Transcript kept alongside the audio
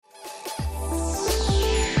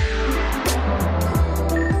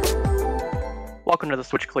Welcome to the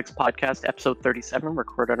Switch Clicks podcast, episode 37,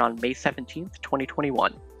 recorded on May 17th,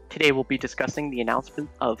 2021. Today we'll be discussing the announcement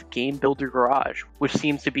of Game Builder Garage, which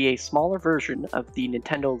seems to be a smaller version of the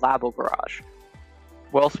Nintendo Labo Garage.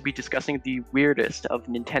 We'll also be discussing the weirdest of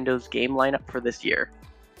Nintendo's game lineup for this year.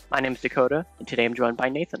 My name's Dakota, and today I'm joined by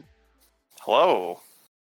Nathan. Hello.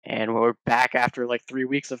 And we're back after like 3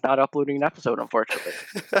 weeks of not uploading an episode, unfortunately.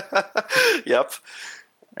 Yep.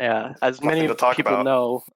 Yeah, as Nothing many to talk people about.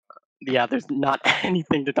 know, there's not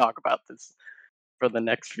anything to talk about this for the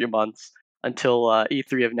next few months until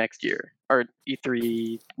E3 of next year, or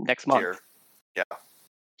E3 next month. Dear. Yeah.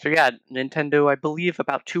 So Nintendo, I believe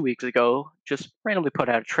about 2 weeks ago, just randomly put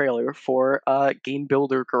out a trailer for Game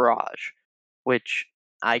Builder Garage, which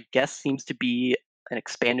I guess seems to be an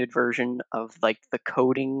expanded version of like the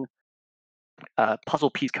coding, puzzle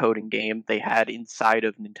piece coding game they had inside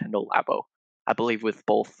of Nintendo Labo. I believe with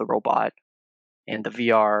both the robot and the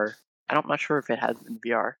VR. I'm not sure if it has in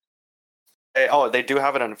VR. They do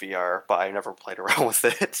have it in VR, but I never played around with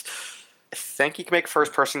it. I think you can make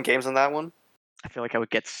first-person games in that one. I feel like I would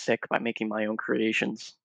get sick by making my own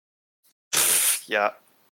creations. Yeah.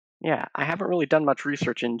 Yeah, I haven't really done much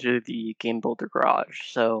research into the Game Builder Garage,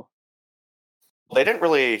 so They didn't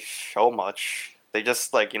really show much. They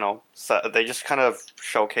just they just kind of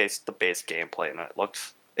showcased the base gameplay, and it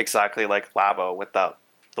looked exactly like Labo with the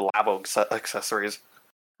Labo accessories.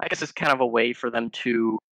 I guess it's kind of a way for them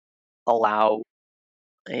to allow,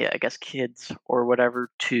 I guess, kids or whatever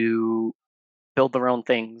to build their own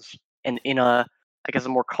things and in a, I guess, a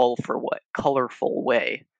more colorful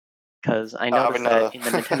way. Because I noticed that in the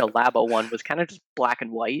Nintendo Labo one was kind of just black and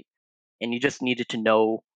white, and you just needed to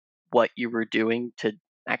know what you were doing to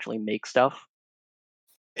actually make stuff.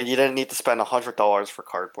 And you didn't need to spend $100 for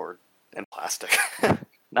cardboard and plastic.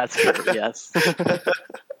 That's true, yes.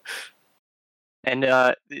 And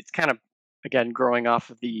it's kind of, again, growing off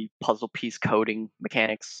of the puzzle piece coding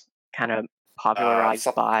mechanics, kind of popularized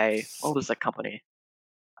by, what was that company?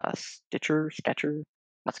 Sketcher?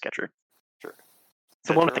 Not Sketcher. Sure. It's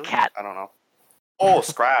the one with the cat. I don't know. Oh,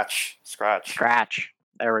 Scratch. Scratch.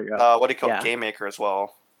 There we go. What do you call it? Game Maker as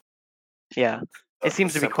well. Yeah. It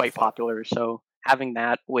seems to be quite popular, so having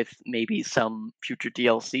that with maybe some future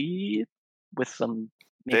DLC with some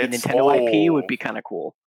maybe Nintendo IP would be kind of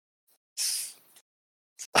cool.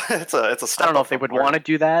 It's a step. I don't know if they would want to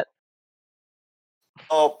do that.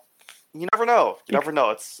 Oh, you never know. You never know.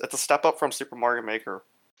 It's a step up from Super Mario Maker.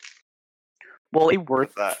 Will it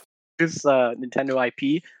work that? This Nintendo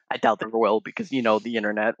IP? I doubt they will, because the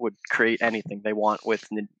internet would create anything they want with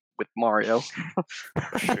Mario.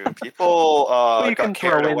 Shoot, people you can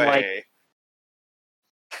carried throw in away.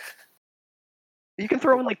 You can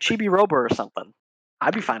throw in like Chibi Robo or something.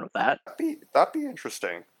 I'd be fine with that. That'd be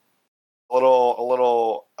interesting. A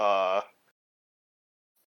little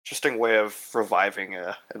interesting way of reviving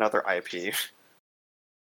another IP.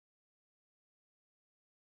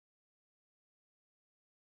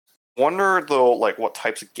 Wonder though, like what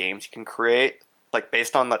types of games you can create, like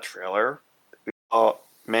based on that trailer.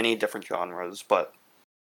 Many different genres, but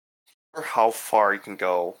how far you can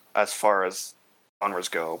go as far as genres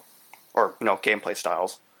go, or gameplay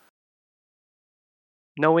styles.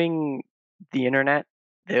 Knowing the internet,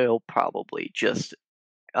 they'll probably just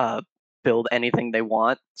build anything they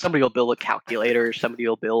want. Somebody will build a calculator. Somebody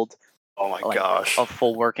will build gosh, a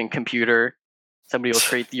full working computer. Somebody will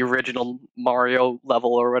create the original Mario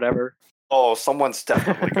level or whatever. Oh, someone's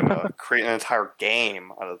definitely gonna create an entire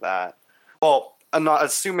game out of that. Well, I'm not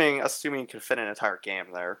assuming you can fit an entire game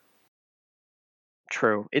there.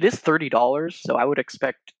 True. It is $30, so I would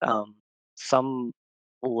expect some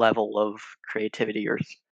level of creativity or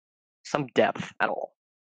some depth at all.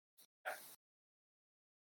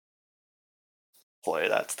 Hopefully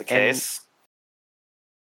that's the case.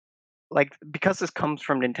 Like, because this comes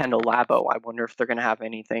from Nintendo Labo, I wonder if they're going to have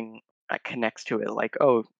anything that connects to it. Like,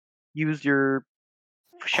 use your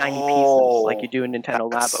shiny pieces like you do in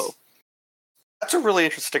Nintendo Labo. That's a really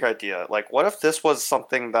interesting idea. Like, what if this was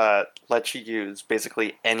something that lets you use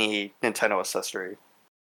basically any Nintendo accessory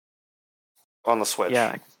on the Switch?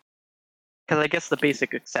 Yeah. Because I guess the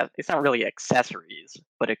basic it's not really accessories,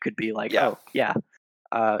 but it could be like,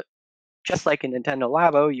 just like in Nintendo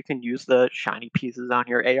Labo, you can use the shiny pieces on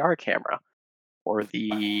your AR camera. Or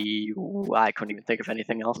I couldn't even think of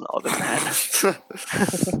anything else other than that.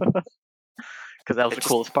 Because that was the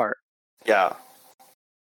coolest part. Yeah.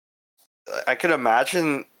 I could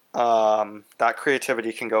imagine that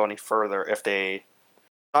creativity can go any further if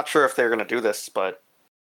not sure if they're going to do this, but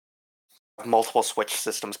multiple Switch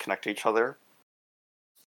systems connect to each other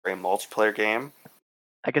for a multiplayer game.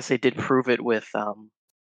 I guess they did prove it with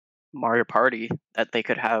Mario Party that they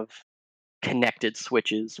could have connected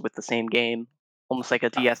switches with the same game, almost like a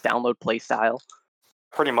DS download play style.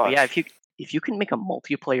 Pretty But yeah, much. if you can make a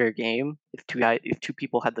multiplayer game, if two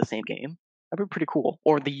people had the same game, that'd be pretty cool.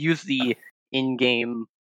 Or they use the in-game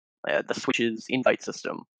the Switch's invite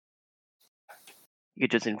system. You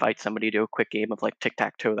could just invite somebody to a quick game of like tic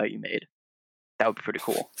tac toe that you made. That would be pretty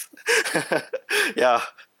cool. Yeah.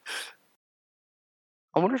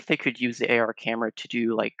 I wonder if they could use the AR camera to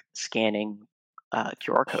do like scanning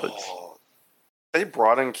QR codes. Oh, they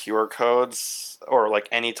brought in QR codes or like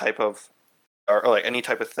any type of or like any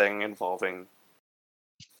type of thing involving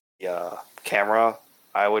the camera,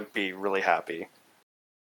 I would be really happy.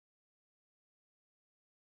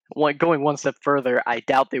 Going one step further, I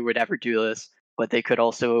doubt they would ever do this, but they could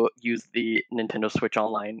also use the Nintendo Switch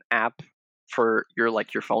Online app for your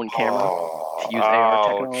phone camera Oh, to use AR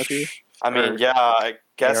technology ouch. I mean, or yeah, I AR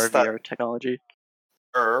guess that. VR technology.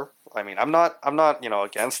 I mean, I'm not,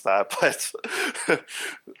 against that, but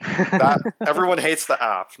that everyone hates the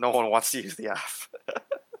app. No one wants to use the app.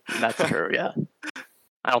 That's true. Yeah,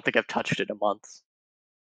 I don't think I've touched it in months.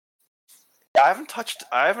 Yeah, I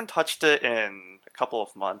haven't touched it in a couple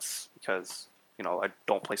of months because I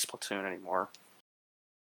don't play Splatoon anymore,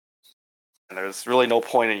 and there's really no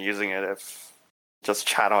point in using it if just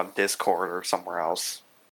chat on Discord or somewhere else.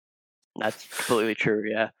 That's completely true.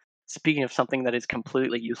 Yeah. Speaking of something that is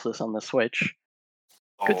completely useless on the Switch,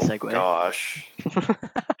 good Oh segue. gosh,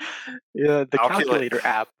 Yeah, the calculate. calculator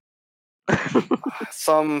app.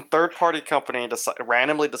 Some third-party company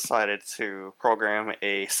randomly decided to program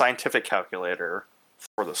a scientific calculator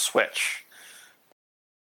for the Switch,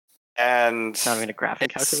 and Not even a graphing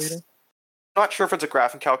calculator. I'm not sure if it's a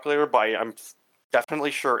graphing calculator, but I'm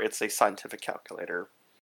definitely sure it's a scientific calculator.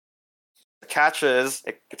 The catch is,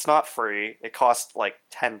 it's not free. It costs like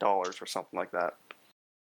 $10 or something like that.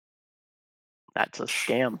 That's a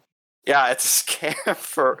scam. Yeah, it's a scam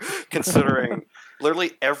for considering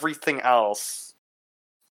literally everything else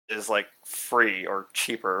is like free or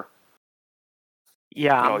cheaper.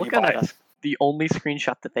 Yeah, I'm You looking buy. at the only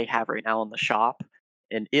screenshot that they have right now in the shop,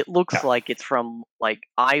 and it looks Yeah. like it's from like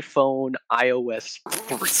iPhone iOS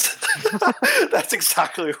 3. That's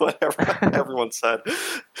exactly what everyone said.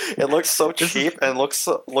 It looks so cheap and looks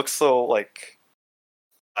so like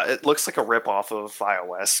it looks like a rip off of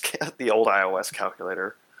iOS, the old iOS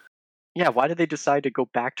calculator. Yeah, why did they decide to go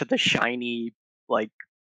back to the shiny like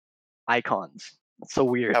icons? That's so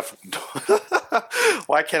weird.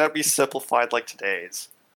 Why can't it be simplified like today's?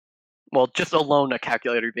 Well, just alone a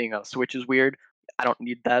calculator being on a Switch is weird. I don't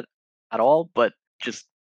need that at all, but just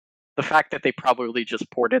the fact that they probably just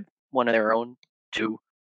ported one of their own to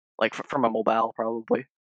like from a mobile probably.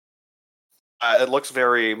 It looks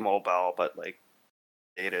very mobile, but like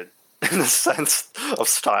dated in the sense of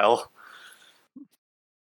style.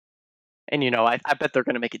 And I bet they're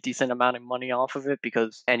going to make a decent amount of money off of it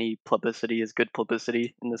because any publicity is good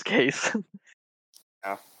publicity in this case.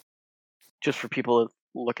 Yeah. Just for people to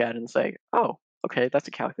look at it and say, "Oh, okay, that's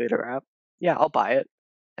a calculator app. Yeah, I'll buy it."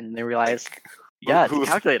 And then they realize, Like, "Yeah, it's a who's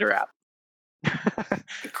calculator app."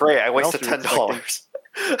 great? I What else wasted are you expecting?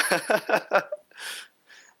 $10.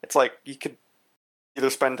 It's like you could either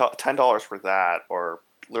spend $10 for that, or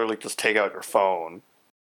literally just take out your phone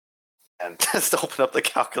and just open up the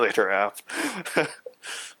calculator app.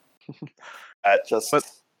 At just But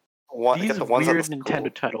get these the ones at the weird school.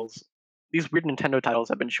 Nintendo titles, these weird Nintendo titles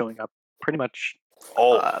have been showing up pretty much,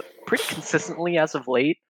 Oh, pretty consistently as of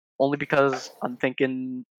late. Only because I'm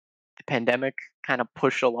thinking the pandemic kind of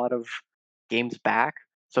pushed a lot of games back.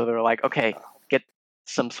 So they're like, okay, get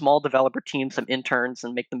some small developer teams, some interns,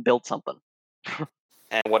 and make them build something.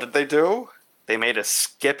 and what did they do? They made a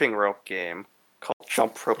skipping rope game called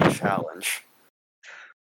Jump Rope Challenge.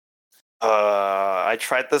 I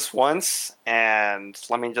tried this once, and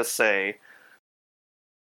let me just say,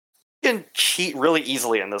 you can cheat really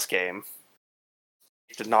easily in this game.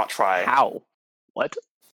 You did not try. How? What?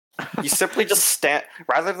 You simply just stand,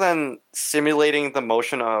 rather than simulating the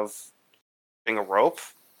motion of being a rope,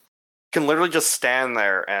 you can literally just stand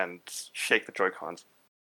there and shake the Joy-Cons.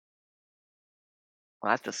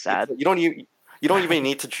 Well, that's just sad. You don't even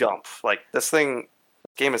need to jump. Like this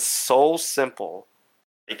game is so simple.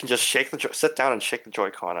 You can just sit down and shake the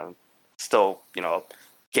Joy-Con and still,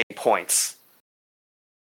 gain points.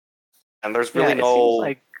 And there's Yeah, really it seems no.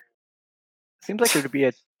 like it would be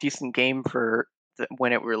a decent game for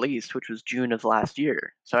when it released, which was June of last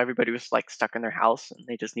year. So everybody was like stuck in their house, and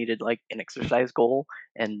they just needed like an exercise goal.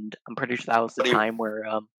 And I'm pretty sure that was the What do you, time where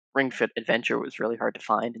Ring Fit Adventure was really hard to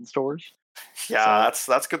find in stores. yeah,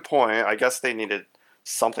 So that's a good point. I guess they needed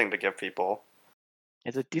something to give people.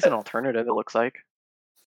 It's a decent alternative, it looks like.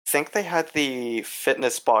 I think they had the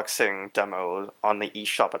fitness boxing demo on the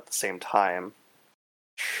eShop at the same time,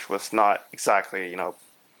 which was not exactly,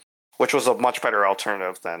 which was a much better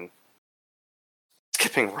alternative than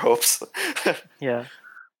skipping ropes. Yeah.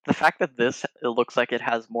 The fact that it looks like it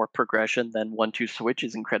has more progression than 1-2 Switch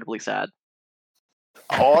is incredibly sad.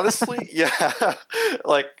 Honestly, yeah.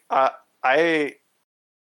 Like I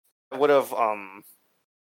would have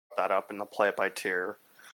that up in the play it by tier,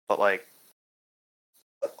 but like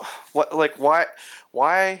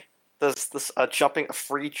why does this a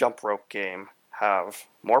free jump rope game have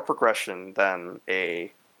more progression than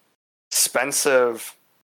a expensive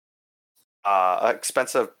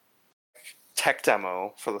expensive tech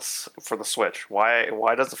demo for the Switch?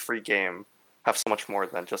 Why does a free game have so much more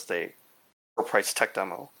than just a price tech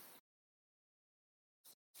demo?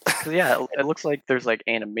 So yeah, it looks like there's like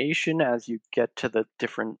animation as you get to the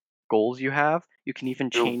different goals you have. You can even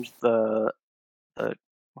Ooh, change the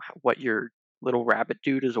what your little rabbit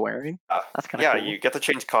dude is wearing. That's kind of yeah, cool. you get to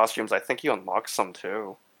change costumes. I think you unlock some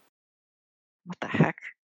too. What the heck?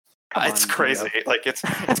 Come It's on, Nintendo. crazy. Like it's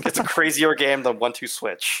a crazier game than 1-2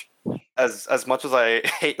 Switch. As much as I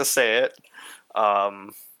hate to say it,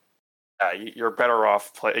 um, yeah, you're better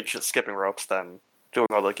off just skipping ropes than doing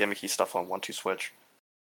all the gimmicky stuff on 1-2 Switch.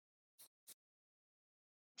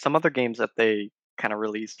 Some other games that they kind of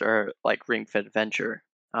released are like Ring Fit Adventure.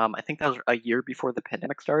 I think that was a year before the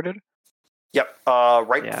pandemic started. Yep.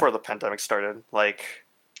 Right Yeah, before the pandemic started,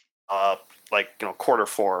 uh, quarter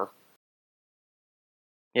 4.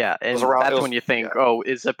 yeah, It was and around. It that's was when you think, yeah. oh,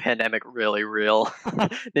 is the pandemic really real?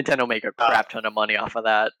 Nintendo make a Uh, crap ton of money off of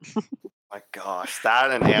that. my gosh, that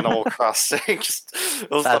and Animal Crossing just it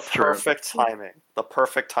was the That's true. perfect timing. The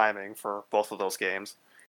perfect timing for both of those games.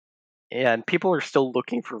 Yeah, and people are still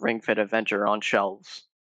looking for Ring Fit Adventure on shelves.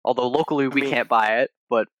 Although locally I we mean, can't buy it,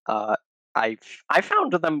 but I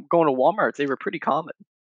found them going to Walmart. They were pretty common.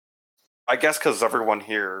 I guess because everyone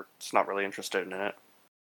here is not really interested in it.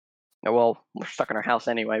 Well, we're stuck in our house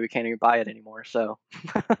anyway. We can't even buy it anymore, so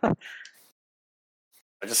I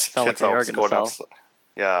just see it's not like kids they out are going to going sell. outside.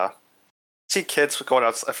 Yeah, see kids going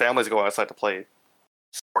out, families going outside to play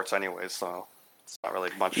sports anyways. So it's not really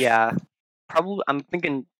much. Yeah, probably. I'm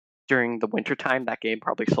thinking during the winter time that game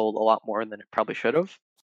probably sold a lot more than it probably should have.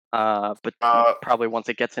 But Uh, probably once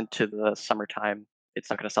it gets into the summertime, it's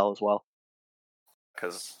not going to sell as well.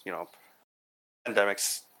 because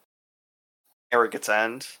pandemics never gets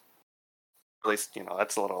end. At least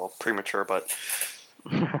that's a little premature, but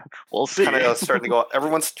We'll it's see. kind of starting to go.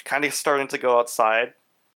 Everyone's kind of starting to go outside,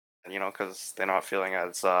 because they're not feeling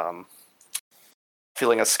as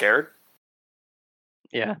scared.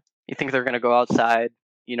 Yeah, you think they're going to go outside?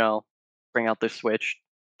 Bring out their Switch,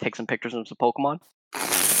 take some pictures of some Pokemon.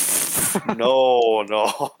 No,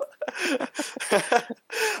 no.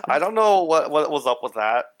 I don't know what was up with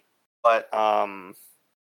that, but I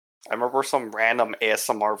remember some random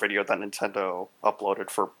ASMR video that Nintendo uploaded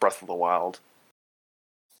for Breath of the Wild.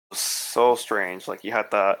 It was so strange. Like you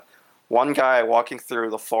had that one guy walking through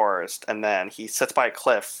the forest, and then he sits by a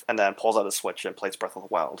cliff, and then pulls out a Switch and plays Breath of the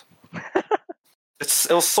Wild.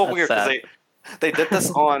 It was so That's weird because sad. they did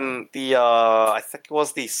this on the I think it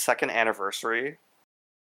was the second anniversary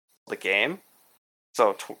of the game,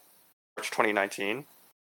 so March 2019,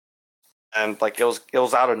 and like it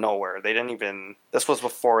was out of nowhere. They didn't even. This was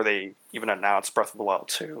before they even announced Breath of the Wild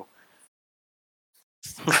 2.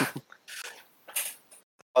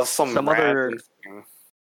 Was some some random other, thing.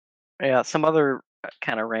 yeah, some other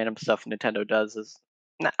kind of random stuff Nintendo does is,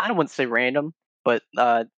 I wouldn't say random, but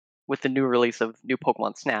with the new release of new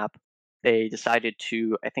Pokemon Snap, they decided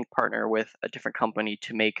to, I think, partner with a different company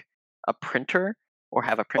to make a printer or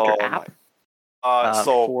have a printer Oh my. app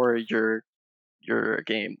So for your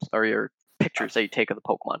games or your pictures that you take of the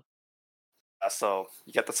Pokemon. so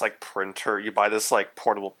you get this like printer. You buy this like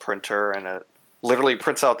portable printer, and it literally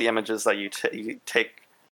prints out the images that you take.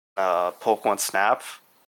 Pokemon Snap.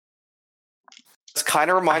 This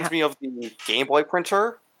kind of I reminds ha- me of the Game Boy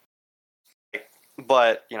printer,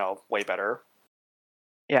 but way better.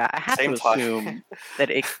 yeah, I have to Same time. assume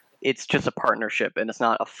that it's just a partnership and it's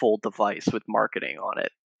not a full device with marketing on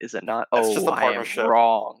it, is it not? It's just Oh, a I am partnership.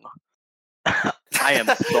 wrong. I am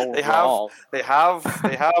so they have wrong. they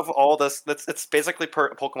have all this. It's basically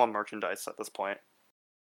Pokemon merchandise at this point.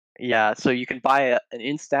 Yeah, so you can buy an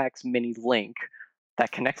Instax Mini Link that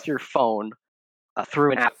connects to your phone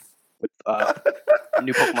through an app with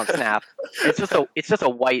new Pokemon Snap. It's just a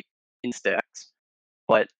white Instax,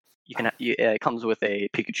 but it comes with a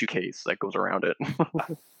Pikachu case that goes around it.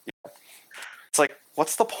 It's like,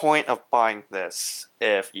 what's the point of buying this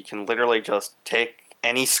if you can literally just take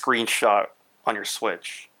any screenshot on your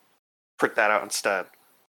Switch, print that out instead.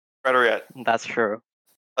 Better yet, That's true.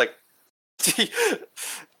 like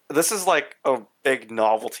this is like a big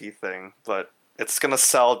novelty thing, but it's gonna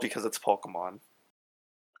sell because it's Pokemon.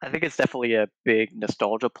 I think it's definitely a big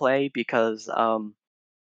nostalgia play because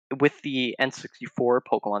with the N64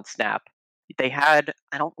 Pokemon Snap, they had,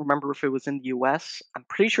 I don't remember if it was in the US, I'm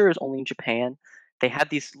pretty sure it was only in Japan. They had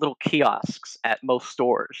these little kiosks at most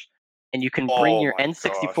stores, and you can bring Oh your my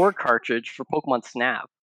N64 gosh. cartridge for Pokemon Snap,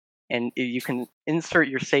 and you can insert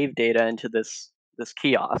your save data into this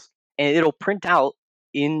kiosk, and it'll print out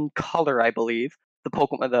in color, I believe, the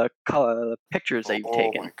Pokemon the color, the pictures that you've Oh my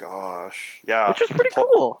taken, gosh. Yeah. which is pretty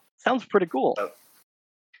cool. Sounds pretty cool. Uh,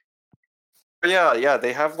 yeah,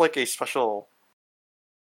 they have like a special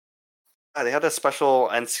they had a special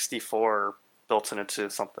N64 built into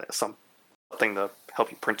something to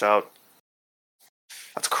help you print out.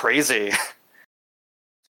 That's crazy.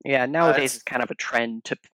 Yeah, nowadays It's it's kind of a trend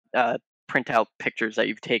to print out pictures that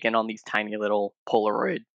you've taken on these tiny little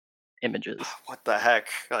Polaroid images. what the heck?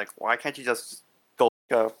 Like, why can't you just go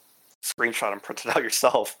take a screenshot and print it out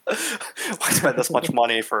yourself? Why spend this much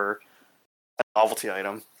money for a novelty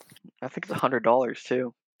item? I think it's $100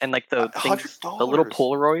 too. And like the hundred things, the little dollars.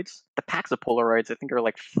 Polaroids, the packs of Polaroids, I think are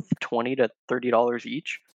like $20 to $30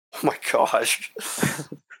 each. Oh my gosh. It's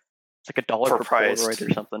like $1 per Polaroid Overpriced.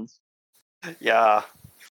 or something. Yeah.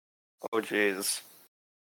 Oh jeez.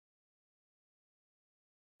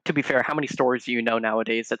 To be fair, how many stores do you know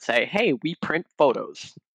nowadays that say, "Hey, we print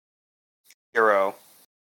photos"? Hero.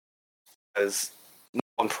 Because no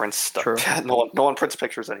one prints stuff. True. No one prints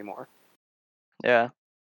pictures anymore. Yeah.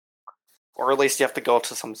 Or at least you have to go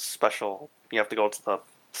to some special. You have to go to the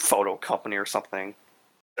photo company or something.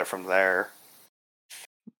 Get it from there.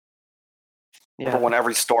 Yeah. Remember when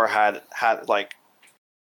every store had like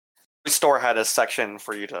every store had a section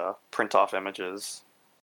for you to print off images.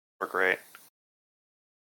 Were great.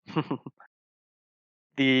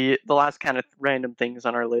 The last kind of random things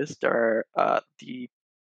on our list are the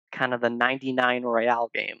kind of the 99 Royale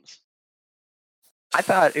games. I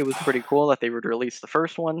thought it was pretty cool that they would release the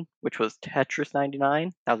first one, which was Tetris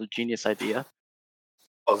 99. That was a genius idea.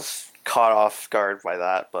 I was caught off guard by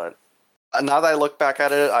that, but now that I look back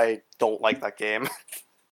at it, I don't like that game.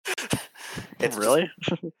 It's just Really?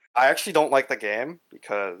 I actually don't like the game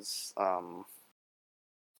because the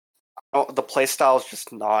playstyle is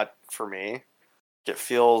just not for me. It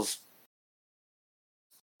feels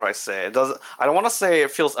what do I say? It doesn't. I don't want to say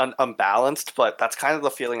it feels unbalanced, but that's kind of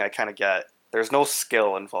the feeling I kind of get. There's no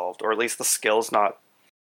skill involved, or at least the skill's not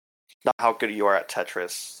how good you are at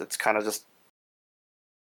Tetris. It's kind of just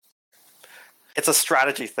it's a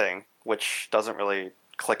strategy thing, which doesn't really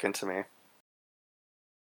click into me.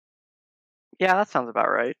 Yeah, that sounds about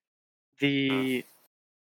right. Mm.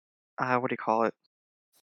 The what do you call it?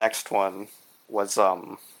 Next one was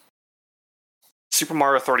Super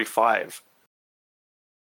Mario 35.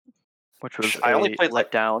 Which was I only a played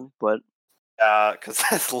like letdown, but because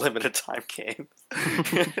that's a limited time game.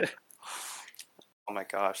 Oh my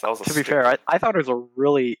gosh, that was a to be fair, stupid. I thought it was a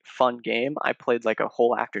really fun game. I played like a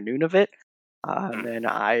whole afternoon of it, and Mm. then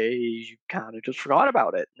I kind of just forgot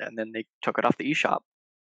about it, and then they took it off the eShop.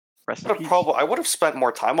 Rest in peace. I would have spent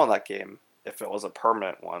more time on that game if it was a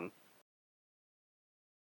permanent one.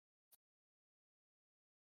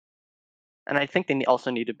 And I think they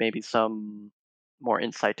also needed maybe some more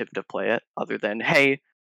insight to play it, other than, hey,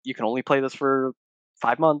 you can only play this for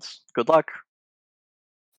 5 months. Good luck.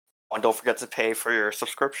 And don't forget to pay for your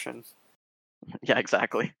subscription. Yeah,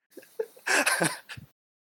 exactly.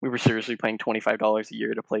 We were seriously paying $25 a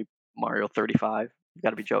year to play Mario 35. You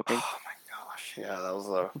gotta be joking. Oh my gosh, yeah, that was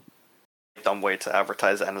a dumb way to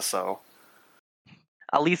advertise NSO.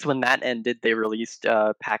 At least when that ended, they released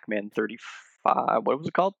Pac-Man 35. What was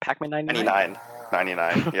it called? Pac-Man 99?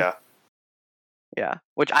 99, yeah. Yeah,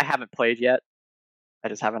 which I haven't played yet. I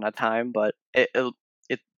just haven't had time, but it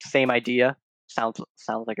same idea. Sounds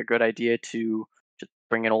like a good idea to just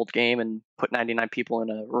bring an old game and put 99 people in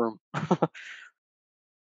a room. I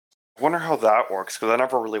wonder how that works because I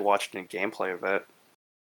never really watched any gameplay of it.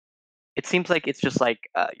 It seems like it's just like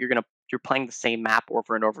you're playing the same map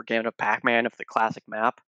over and over again of Pac-Man, of the classic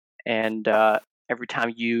map, and every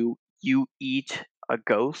time you eat a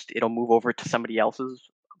ghost, it'll move over to somebody else's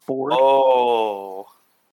board, Oh,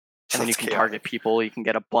 and then you that's can target chaotic. people. You can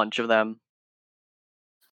get a bunch of them,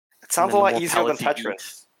 It and sounds a then the lot more easier than pellets you eat.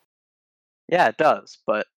 Tetris. Yeah, it does,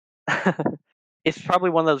 but it's probably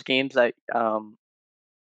one of those games that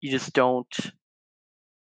you just don't,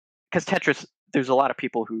 because Tetris. There's a lot of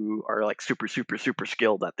people who are like super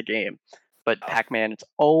skilled at the game, But Pac-Man, it's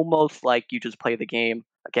almost like you just play the game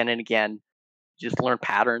again and again, just learn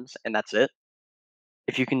patterns, and that's it.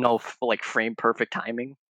 If you can know like frame perfect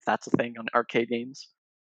timing, if that's a thing on arcade games.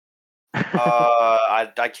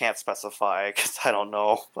 I can't specify because I don't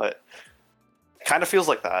know, but it kind of feels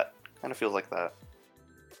like that. Kind of feels like that.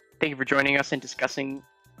 Thank you for joining us and discussing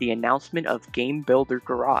the announcement of Game Builder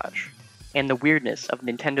Garage and the weirdness of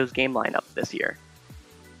Nintendo's game lineup this year.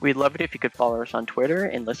 We'd love it if you could follow us on Twitter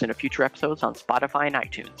and listen to future episodes on Spotify and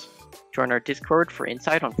iTunes. Join our Discord for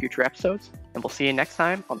insight on future episodes, and we'll see you next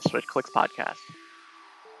time on the Switch Clicks podcast.